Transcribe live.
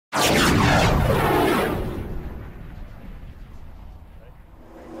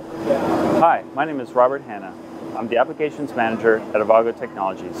my name is Robert Hanna. I'm the Applications Manager at Avago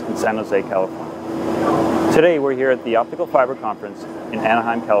Technologies in San Jose, California. Today we're here at the Optical Fiber Conference in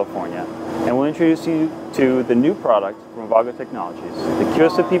Anaheim, California, and we'll introduce you to the new product from Avago Technologies, the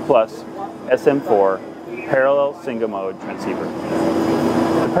QSFP Plus SM4 Parallel Single Mode Transceiver.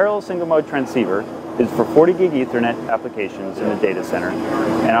 The Parallel Single Mode Transceiver is for 40 gig Ethernet applications in the data center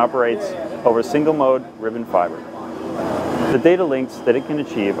and operates over single mode ribbon fiber. The data links that it can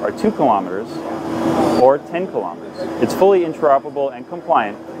achieve are 2 kilometers or 10 kilometers. It's fully interoperable and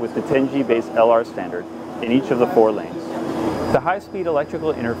compliant with the 10G base LR standard in each of the 4 lanes. The high-speed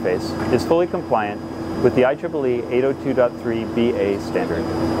electrical interface is fully compliant with the IEEE 802.3BA standard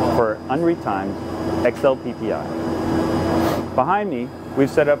for unretimed XLPPI. Behind me, we've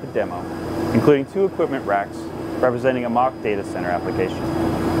set up a demo, including 2 equipment racks representing a mock data center application.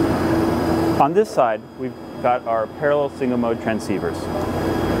 On this side, we've got our parallel single mode transceivers.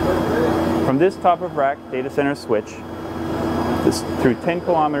 From this top of rack data center switch, through 10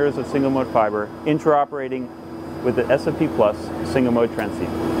 kilometers of single mode fiber, interoperating with the QSFP Plus single mode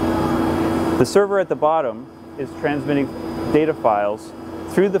transceiver. The server at the bottom is transmitting data files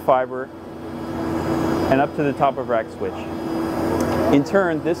through the fiber and up to the top of rack switch. In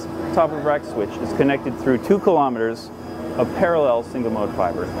turn, this top of rack switch is connected through 2 kilometers of parallel single mode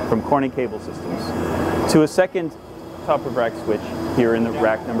fiber from Corning Cable Systems to a second top of rack switch here in the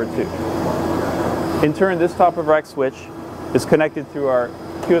rack number 2. In turn, this top of rack switch is connected through our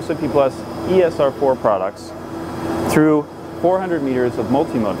QSFP Plus ESR4 products through 400 meters of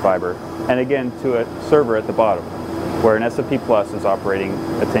multi-mode fiber and again to a server at the bottom where an QSFP Plus is operating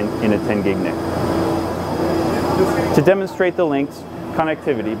in a 10 gig NIC. To demonstrate the linked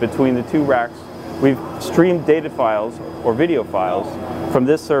connectivity between the 2 racks, we've streamed data files or video files from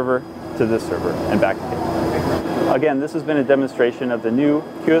this server to this server and back again. Again, this has been a demonstration of the new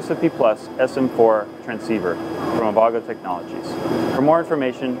QSFP Plus SM4 transceiver from Avago Technologies. For more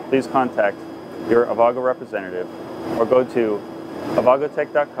information, please contact your Avago representative or go to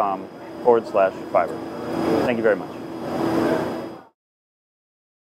avagotech.com/fiber. Thank you very much.